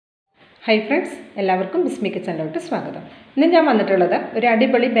Hi friends, എല്ലാവർക്കും ബിസ്മി കിച്ചണിലോട്ട് സ്വാഗതം. ഇന്ന് ഞാൻ വന്നിട്ടുള്ളത് ഒരു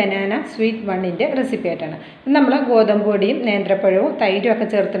അടിപൊളി ബനാന സ്വീറ്റ് ബണ്ണിൻ്റെ റെസിപ്പി ആയിട്ടാണ്. ഇത് നമ്മൾ ഗോതമ്പ് പൊടിയും നേന്ത്രപ്പഴവും തൈരും ഒക്കെ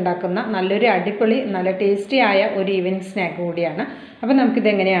ചേർത്തുണ്ടാക്കുന്ന നല്ലൊരു അടിപൊളി നല്ല ടേസ്റ്റി ആയ ഒരു ഈവനിങ് സ്നാക്ക് കൂടിയാണ്. അപ്പോൾ നമുക്കിത്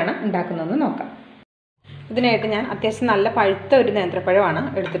എങ്ങനെയാണ് ഉണ്ടാക്കുന്നതെന്ന് നോക്കാം. ഇതിനായിട്ട് ഞാൻ അത്യാവശ്യം നല്ല പഴുത്ത ഒരു നേന്ത്രപ്പഴമാണ്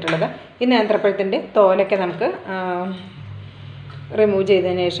എടുത്തിട്ടുള്ളത്. ഈ നേന്ത്രപ്പഴത്തിൻ്റെ തോലൊക്കെ നമുക്ക് റിമൂവ്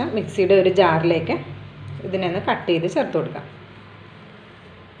ചെയ്തതിന് ശേഷം മിക്സിയുടെ ഒരു ജാറിലേക്ക് ഇതിനെ ഒന്ന് കട്ട് ചെയ്ത് ചേർത്ത് കൊടുക്കാം.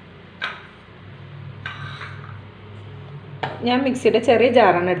 ഞാൻ മിക്സിയുടെ ചെറിയ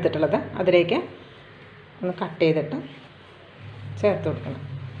ജാറാണ് എടുത്തിട്ടുള്ളത്. അതിലേക്ക് ഒന്ന് കട്ട് ചെയ്തിട്ട് ചേർത്ത് കൊടുക്കണം.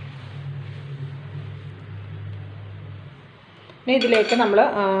 ഇനി ഇതിലേക്ക് നമ്മൾ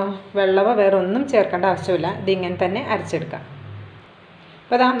വെള്ളമോ വേറെ ഒന്നും ചേർക്കേണ്ട ആവശ്യമില്ല. ഇതിങ്ങനെ തന്നെ അരച്ചെടുക്കാം.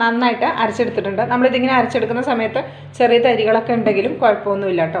 അപ്പോൾ അത് നന്നായിട്ട് അരച്ചെടുത്തിട്ടുണ്ട്. നമ്മളിതിങ്ങനെ അരച്ചെടുക്കുന്ന സമയത്ത് ചെറിയ തരികളൊക്കെ ഉണ്ടെങ്കിലും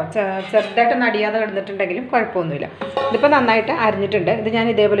കുഴപ്പമൊന്നുമില്ല കേട്ടോ. ചെറുതായിട്ടൊന്നും അടിയാതെ കിടന്നിട്ടുണ്ടെങ്കിലും കുഴപ്പമൊന്നുമില്ല. ഇതിപ്പോൾ നന്നായിട്ട് അരിഞ്ഞിട്ടുണ്ട്. ഇത് ഞാൻ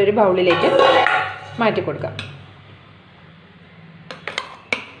ഇതേപോലെ ഒരു ബൗളിലേക്ക് മാറ്റി കൊടുക്കാം.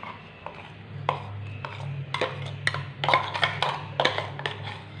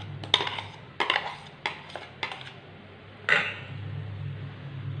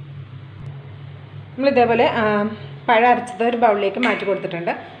 നമ്മളിതേപോലെ പഴം അരച്ചത് ഒരു ബൗളിലേക്ക് മാറ്റി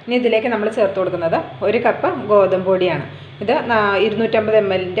കൊടുത്തിട്ടുണ്ട്. ഇനി ഇതിലേക്ക് നമ്മൾ ചേർത്ത് കൊടുക്കുന്നത് 1 കപ്പ് ഗോതമ്പ് പൊടിയാണ്. ഇത് 250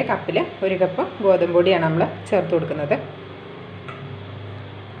 ml കപ്പിൽ 1 കപ്പ് ഗോതമ്പ് പൊടിയാണ് നമ്മൾ ചേർത്ത് കൊടുക്കുന്നത്.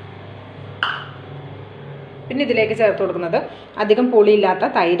 പിന്നെ ഇതിലേക്ക് ചേർത്ത് കൊടുക്കുന്നത് അധികം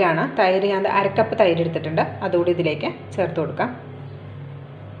പുളിയില്ലാത്ത തൈരാണ്. തൈര് ഞാൻ 1/2 കപ്പ് തൈര് എടുത്തിട്ടുണ്ട്. അതുകൂടി ഇതിലേക്ക് ചേർത്ത് കൊടുക്കാം.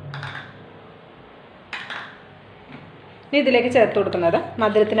 ഇനി ഇതിലേക്ക് ചേർത്ത് കൊടുക്കുന്നത്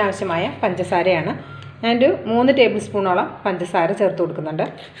മധുരത്തിന് ആവശ്യമായ പഞ്ചസാരയാണ്. ഞാനൊരു 3 ടേബിൾ സ്പൂണോളം പഞ്ചസാര ചേർത്ത് കൊടുക്കുന്നുണ്ട്.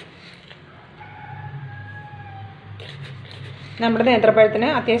 നമ്മുടെ നേന്ത്രപ്പഴത്തിന്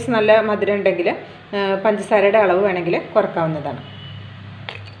അത്യാവശ്യം നല്ല മധുരം ഉണ്ടെങ്കിൽ പഞ്ചസാരയുടെ അളവ് വേണമെങ്കിൽ കുറക്കാവുന്നതാണ്.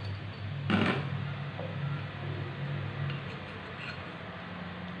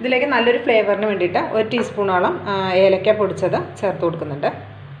 ഇതിലേക്ക് നല്ലൊരു ഫ്ലേവറിന് വേണ്ടിയിട്ട് 1 ടീസ്പൂണോളം ഏലക്ക പൊടിച്ചത് ചേർത്ത് കൊടുക്കുന്നുണ്ട്.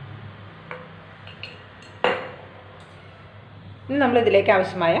 ഇനി നമ്മൾ ഇതിലേക്ക്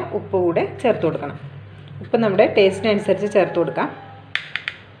ആവശ്യമായ ഉപ്പ് കൂടെ ചേർത്ത് കൊടുക്കണം. ഉപ്പ് നമ്മുടെ ടേസ്റ്റിനനുസരിച്ച് ചേർത്ത് കൊടുക്കാം.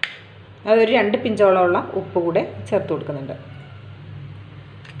 അതൊരു 2 പിഞ്ചോളമുള്ള ഉപ്പ് കൂടെ ചേർത്ത് കൊടുക്കുന്നുണ്ട്.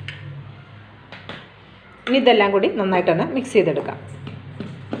 ഇനി ഇതെല്ലാം കൂടി നന്നായിട്ടൊന്ന് മിക്സ് ചെയ്തെടുക്കാം.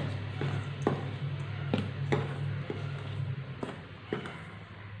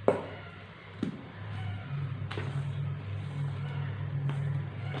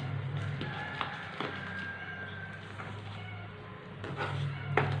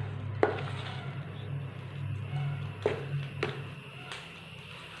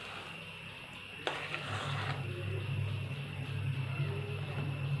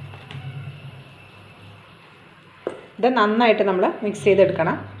 ഇത് നന്നായിട്ട് നമ്മൾ മിക്സ്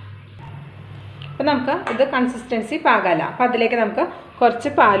ചെയ്തെടുക്കണം. അപ്പോൾ നമുക്ക് ഇത് കൺസിസ്റ്റൻസി പാകമല്ല. അപ്പോൾ അതിലേക്ക് നമുക്ക് കുറച്ച്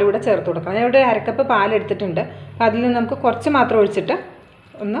പാലൂടെ ചേർത്ത് കൊടുക്കണം. ഞാൻ ഇവിടെ 1/2 കപ്പ് പാൽ എടുത്തിട്ടുണ്ട്. അപ്പോൾ അതിൽ നിന്ന് നമുക്ക് കുറച്ച് മാത്രം ഒഴിച്ചിട്ട്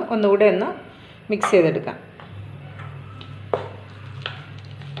ഒന്നുകൂടെ ഒന്ന് മിക്സ് ചെയ്തെടുക്കാം.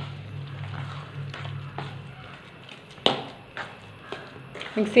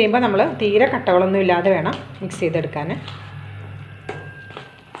 മിക്സ് ചെയ്യുമ്പോൾ നമ്മൾ തീരെ കട്ടകളൊന്നും ഇല്ലാതെ വേണം മിക്സ് ചെയ്തെടുക്കാൻ.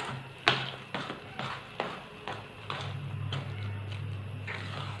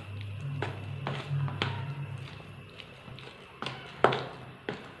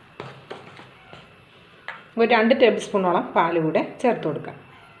 ഒരു 2 ടേബിൾ സ്പൂണോളം പാൽ കൂടെ ചേർത്ത് കൊടുക്കാം.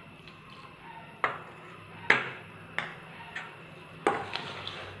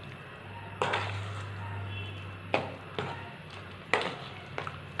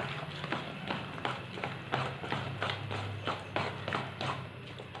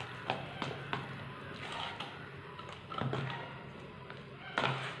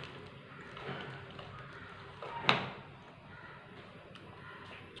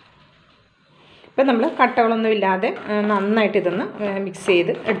 ഇപ്പം നമ്മൾ കട്ടകളൊന്നും ഇല്ലാതെ നന്നായിട്ട് ഇതൊന്ന് മിക്സ്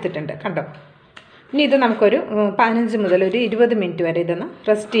ചെയ്ത് എടുത്തിട്ടുണ്ട് കണ്ടോ. ഇനി ഇത് നമുക്കൊരു 15 മുതൽ ഒരു 20 മിനിറ്റ് വരെ ഇതൊന്ന്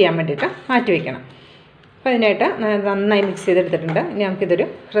റെസ്റ്റ് ചെയ്യാൻ വേണ്ടിയിട്ട് മാറ്റി വയ്ക്കണം. അപ്പോൾ അതിനായിട്ട് നന്നായി മിക്സ് ചെയ്തെടുത്തിട്ടുണ്ട്. ഇനി നമുക്കിതൊരു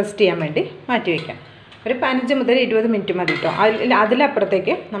റെസ്റ്റ് ചെയ്യാൻ വേണ്ടി മാറ്റി വയ്ക്കാം. ഒരു 15 മുതൽ 20 മിനിറ്റ് മതി കേട്ടോ.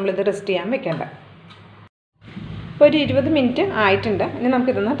 അതിലപ്പുറത്തേക്ക് നമ്മളിത് റെസ്റ്റ് ചെയ്യാൻ വെക്കേണ്ട. ഇപ്പോൾ ഒരു 20 മിനിറ്റ് ആയിട്ടുണ്ട്. ഇനി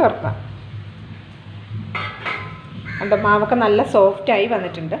നമുക്കിതൊന്ന് തുറക്കാം. എന്താ മാവൊക്കെ നല്ല സോഫ്റ്റായി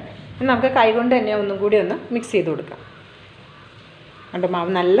വന്നിട്ടുണ്ട്. നമുക്ക് കൈകൊണ്ട് തന്നെ ഒന്നും കൂടി ഒന്ന് മിക്സ് ചെയ്ത് കൊടുക്കാം. കണ്ടോ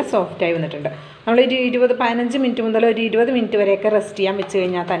മാവ് നല്ല സോഫ്റ്റായി വന്നിട്ടുണ്ട്. നമ്മളൊരു 15 മിനിറ്റ് മുതൽ ഒരു 20 മിനിറ്റ് വരെയൊക്കെ റെസ്റ്റ് ചെയ്യാൻ വെച്ച്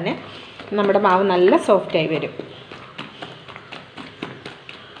കഴിഞ്ഞാൽ തന്നെ നമ്മുടെ മാവ് നല്ല സോഫ്റ്റായി വരും.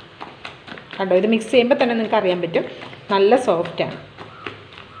 കണ്ടോ ഇത് മിക്സ് ചെയ്യുമ്പോൾ തന്നെ നിങ്ങൾക്ക് അറിയാൻ പറ്റും നല്ല സോഫ്റ്റാണ്.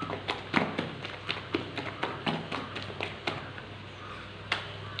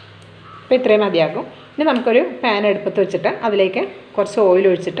 അപ്പോൾ ഇത്രയും മതിയാകും. ഇനി നമുക്കൊരു പാൻ അടുപ്പത്ത് വെച്ചിട്ട് അതിലേക്ക് കുറച്ച് ഓയിൽ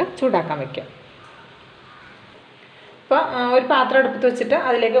ഒഴിച്ചിട്ട് ചൂടാക്കാൻ വയ്ക്കാം. അപ്പോൾ ഒരു പാത്രം അടുപ്പത്ത് വെച്ചിട്ട്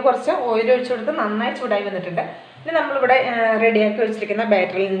അതിലേക്ക് കുറച്ച് ഓയിൽ ഒഴിച്ച് കൊടുത്ത് നന്നായി ചൂടായി വന്നിട്ടുണ്ട്. ഇനി നമ്മളിവിടെ റെഡിയാക്കി വെച്ചിരിക്കുന്ന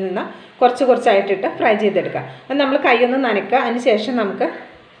ബാറ്ററിൽ നിന്ന് കുറച്ചായിട്ടിട്ട് ഫ്രൈ ചെയ്തെടുക്കുക. അത് നമ്മൾ കൈയൊന്ന് നനയ്ക്കുക. അതിന് ശേഷം നമുക്ക്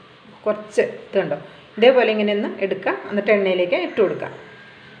കുറച്ച് ഇതുണ്ടോ ഇതേപോലെ ഇങ്ങനെ ഒന്ന് എടുക്കുക. എന്നിട്ട് എണ്ണയിലേക്ക് ഇട്ട് കൊടുക്കുക.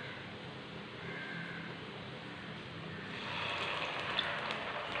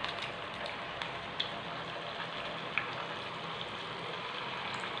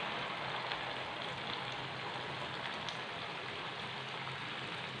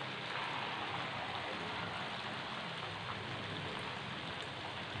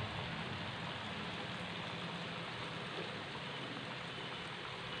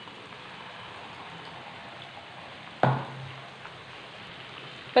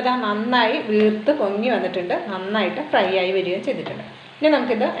 അപ്പോൾ ഇതാ നന്നായി വീർത്ത് പൊങ്ങി വന്നിട്ടുണ്ട്. നന്നായിട്ട് ഫ്രൈ ആയി വരികയും ചെയ്തിട്ടുണ്ട്. ഇനി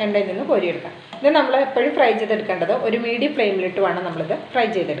നമുക്കിത് എണ്ണയിൽ നിന്ന് കോരിയെടുക്കാം. ഇത് നമ്മൾ എപ്പോഴും ഫ്രൈ ചെയ്തെടുക്കേണ്ടത് ഒരു മീഡിയം ഫ്ലെയിമിലിട്ട് വേണം നമ്മളിത് ഫ്രൈ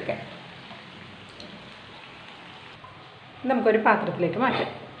ചെയ്തെടുക്കാൻ. നമുക്കൊരു പാത്രത്തിലേക്ക്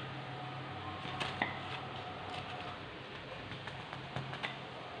മാറ്റാം.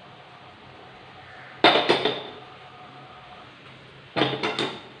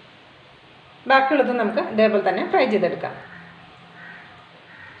 ബാക്കിയുള്ളത് നമുക്ക് ഇതേപോലെ തന്നെ ഫ്രൈ ചെയ്തെടുക്കാം.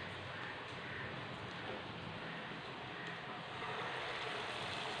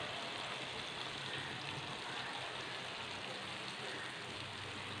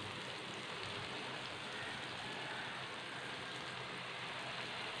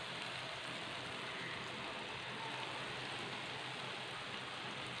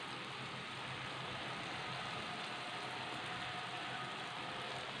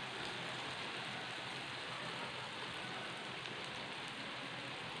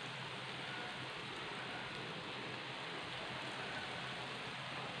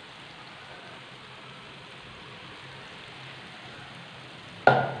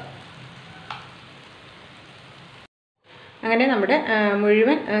 അങ്ങനെ നമ്മുടെ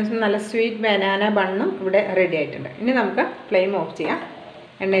മുഴുവൻ നല്ല സ്വീറ്റ് ബനാന ബണ്ണും ഇവിടെ റെഡി ആയിട്ടുണ്ട്. ഇനി നമുക്ക് ഫ്ലെയിം ഓഫ് ചെയ്യാം.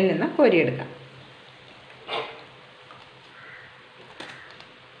 എണ്ണയിൽ നിന്ന് കോരിയെടുക്കാം.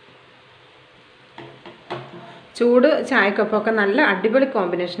 ചൂട് ചായക്കൊപ്പമൊക്കെ നല്ല അടിപൊളി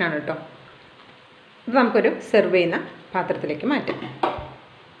കോമ്പിനേഷനാണ് കേട്ടോ. ഇത് നമുക്കൊരു സെർവ് ചെയ്യുന്ന പാത്രത്തിലേക്ക് മാറ്റാം.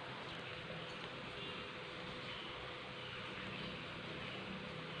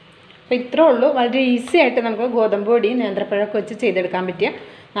 അപ്പോൾ ഇത്രേ ഉള്ളൂ. വളരെ ഈസി ആയിട്ട് നമുക്ക് ഗോതമ്പ് പൊടി നേന്ത്രപ്പഴമൊക്കെ വെച്ച് ചെയ്തെടുക്കാൻ പറ്റിയ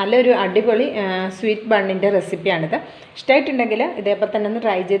നല്ലൊരു അടിപൊളി സ്വീറ്റ് ബണ്ണിൻ്റെ റെസിപ്പിയാണിത്. ഇഷ്ടമായിട്ടുണ്ടെങ്കിൽ ഇതേപോലെ തന്നെ ഒന്ന്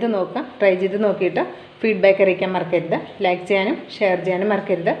ട്രൈ ചെയ്ത് നോക്കുക. ട്രൈ ചെയ്ത് നോക്കിയിട്ട് ഫീഡ്ബാക്ക് അറിയിക്കാൻ മറക്കരുത്. ലൈക്ക് ചെയ്യാനും ഷെയർ ചെയ്യാനും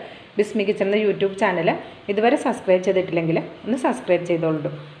മറക്കരുത്. ബിസ്മി കിച്ചൺ എന്ന യൂട്യൂബ് ചാനൽ ഇതുവരെ സബ്സ്ക്രൈബ് ചെയ്തിട്ടില്ലെങ്കിൽ ഒന്ന് സബ്സ്ക്രൈബ്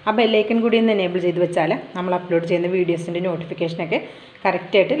ചെയ്തോളൂ. ആ ബെല്ലൈക്കൻ കൂടി ഒന്ന് എനേബിൾ ചെയ്ത് വെച്ചാൽ നമ്മൾ അപ്ലോഡ് ചെയ്യുന്ന വീഡിയോസിൻ്റെ നോട്ടിഫിക്കേഷനൊക്കെ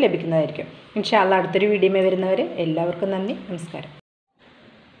കറക്റ്റായിട്ട് ലഭിക്കുന്നതായിരിക്കും. ഇൻഷാ അല്ലാഹ് അടുത്തൊരു വീഡിയോയിൽ വരുന്നവരെ എല്ലാവർക്കും നന്ദി, നമസ്കാരം.